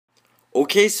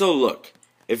Okay, so look,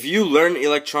 if you learn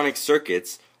electronic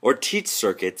circuits, or teach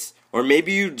circuits, or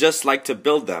maybe you just like to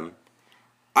build them,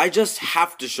 I just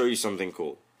have to show you something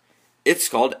cool. It's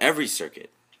called EveryCircuit.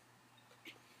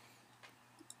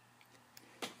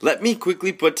 Let me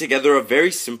quickly put together a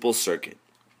very simple circuit.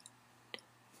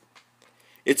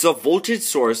 It's a voltage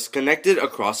source connected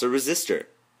across a resistor.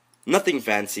 Nothing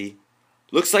fancy.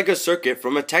 Looks like a circuit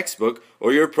from a textbook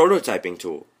or your prototyping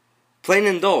tool. Plain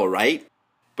and dull, right?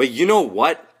 But you know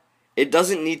what? It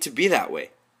doesn't need to be that way.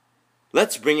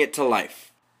 Let's bring it to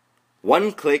life.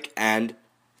 One click and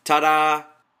ta-da!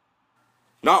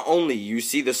 Not only you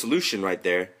see the solution right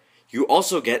there, you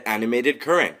also get animated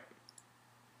current.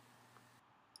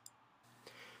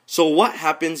 So what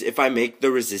happens if I make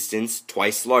the resistance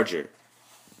twice larger?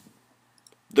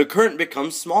 The current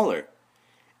becomes smaller.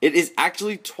 It is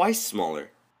actually twice smaller.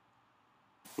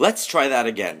 Let's try that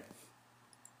again.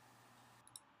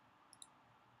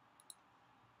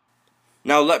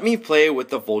 Now let me play with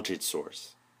the voltage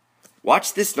source.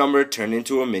 Watch this number turn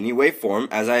into a mini waveform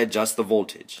as I adjust the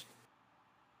voltage.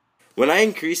 When I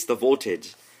increase the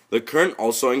voltage, the current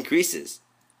also increases.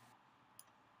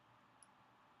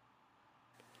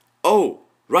 Oh,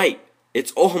 right,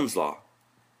 it's Ohm's law.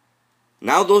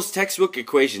 Now those textbook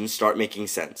equations start making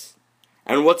sense.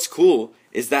 And what's cool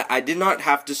is that I did not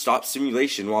have to stop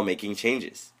simulation while making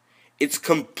changes. It's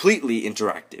completely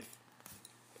interactive.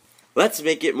 Let's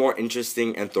make it more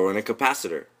interesting and throw in a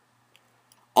capacitor.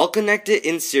 I'll connect it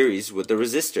in series with the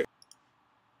resistor.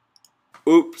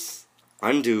 Oops,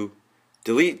 undo,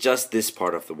 delete just this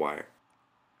part of the wire.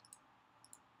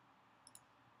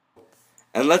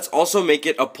 And let's also make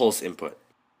it a pulse input.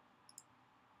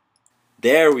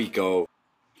 There we go.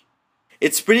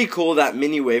 It's pretty cool that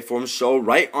mini waveforms show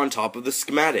right on top of the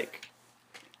schematic.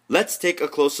 Let's take a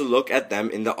closer look at them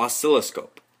in the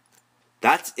oscilloscope.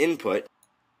 That's input,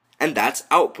 and that's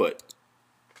output.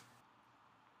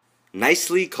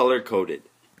 Nicely color-coded.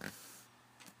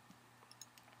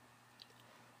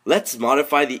 Let's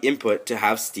modify the input to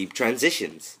have steep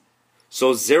transitions.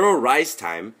 So 0 rise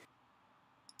time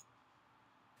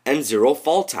and 0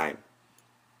 fall time.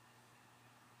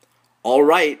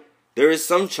 Alright, there is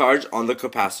some charge on the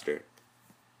capacitor.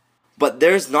 But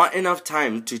there's not enough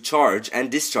time to charge and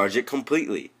discharge it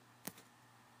completely.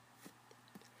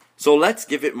 So let's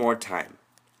give it more time.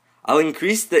 I'll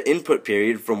increase the input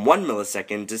period from 1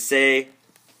 millisecond to say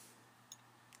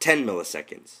 10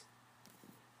 milliseconds.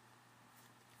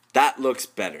 That looks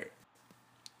better.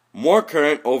 More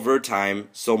current over time,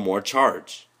 so more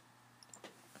charge.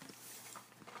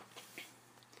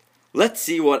 Let's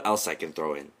see what else I can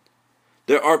throw in.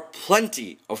 There are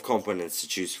plenty of components to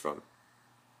choose from.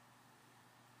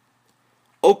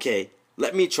 Okay,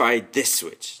 let me try this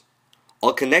switch.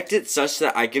 I'll connect it such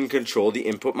that I can control the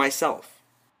input myself.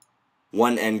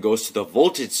 One end goes to the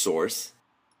voltage source,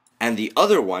 and the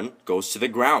other one goes to the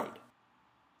ground.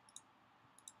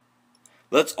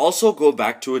 Let's also go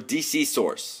back to a DC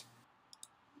source.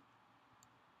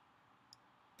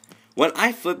 When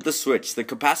I flip the switch, the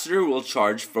capacitor will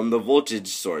charge from the voltage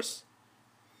source.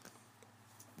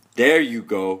 There you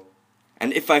go.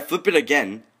 And if I flip it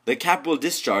again, the cap will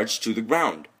discharge to the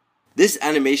ground. This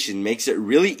animation makes it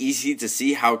really easy to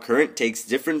see how current takes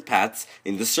different paths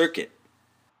in the circuit.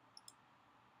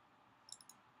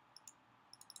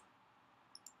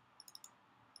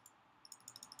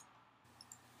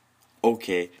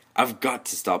 Okay, I've got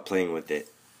to stop playing with it.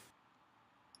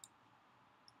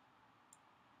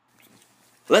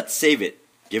 Let's save it.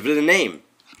 Give it a name.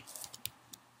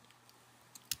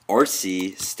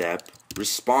 RC step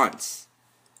response.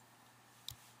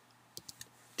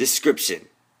 Description.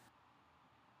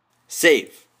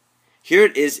 Save. Here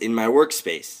it is in my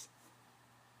workspace.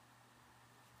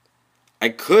 I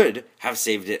could have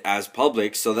saved it as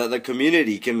public so that the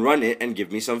community can run it and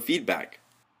give me some feedback.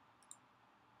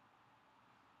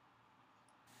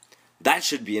 That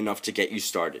should be enough to get you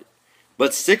started.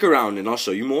 But stick around and I'll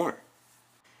show you more.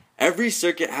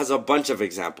 EveryCircuit has a bunch of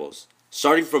examples,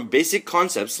 starting from basic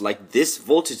concepts like this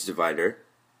voltage divider,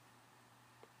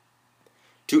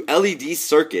 to LED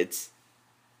circuits,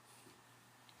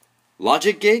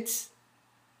 logic gates,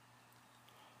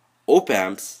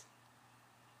 op-amps,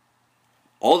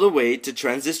 all the way to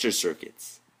transistor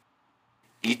circuits.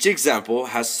 Each example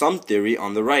has some theory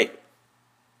on the right.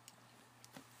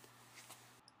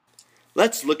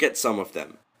 Let's look at some of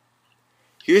them.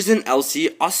 Here's an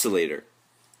LC oscillator.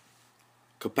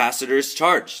 Capacitor is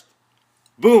charged.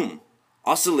 Boom!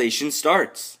 Oscillation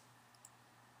starts.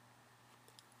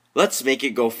 Let's make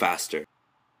it go faster.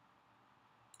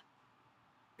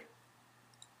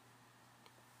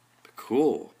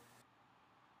 Cool.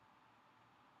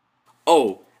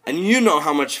 Oh, and you know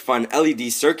how much fun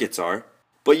LED circuits are,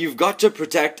 but you've got to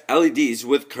protect LEDs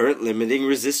with current limiting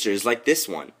resistors like this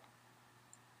one.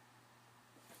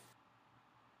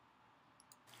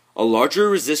 A larger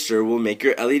resistor will make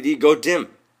your LED go dim.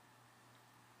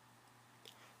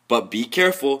 But be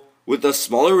careful, with a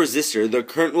smaller resistor the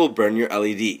current will burn your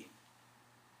LED.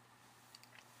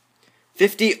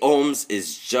 50 ohms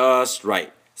is just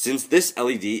right, since this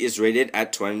LED is rated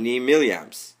at 20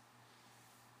 milliamps.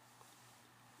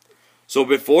 So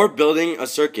before building a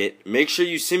circuit, make sure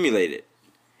you simulate it.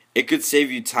 It could save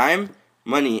you time,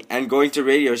 money, and going to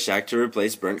Radio Shack to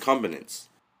replace burnt components.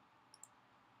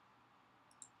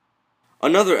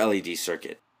 Another LED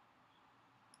circuit.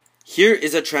 Here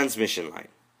is a transmission line.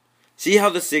 See how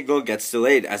the signal gets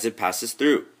delayed as it passes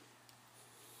through.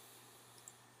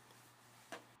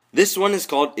 This one is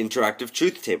called interactive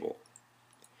truth table.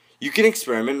 You can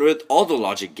experiment with all the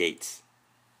logic gates.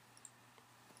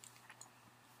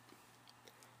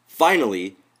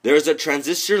 Finally, there is a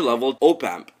transistor level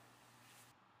op-amp.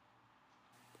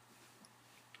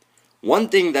 One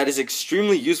thing that is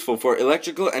extremely useful for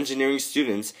electrical engineering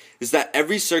students is that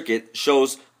every circuit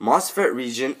shows MOSFET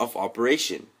region of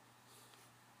operation.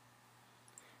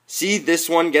 See, this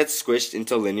one gets squished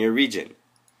into linear region.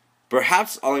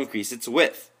 Perhaps I'll increase its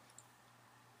width.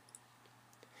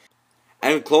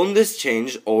 And clone this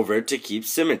change over to keep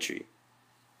symmetry.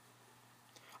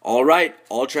 Alright,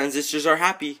 all transistors are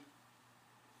happy.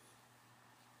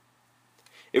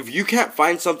 If you can't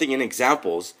find something in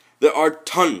examples, there are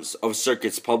tons of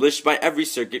circuits published by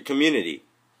EveryCircuit community.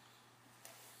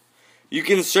 You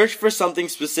can search for something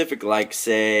specific like,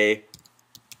 say,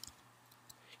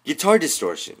 guitar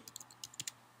distortion.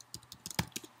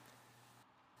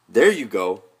 There you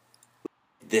go.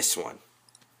 This one.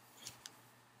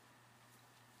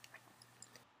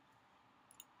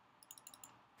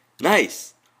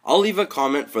 Nice. I'll leave a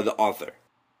comment for the author.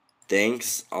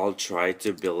 Thanks, I'll try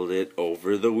to build it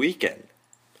over the weekend.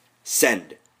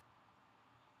 Send.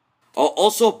 I'll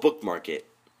also bookmark it.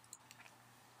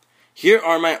 Here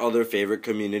are my other favorite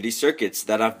community circuits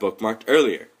that I've bookmarked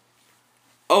earlier.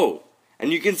 Oh,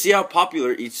 and you can see how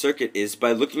popular each circuit is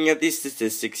by looking at these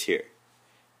statistics here.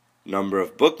 Number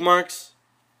of bookmarks,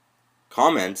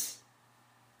 comments,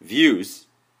 views,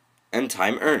 and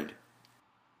time earned.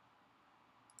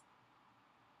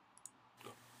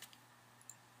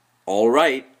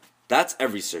 Alright, that's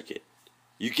EveryCircuit.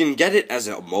 You can get it as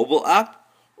a mobile app,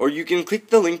 or you can click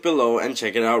the link below and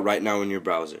check it out right now in your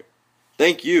browser.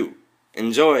 Thank you.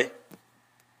 Enjoy!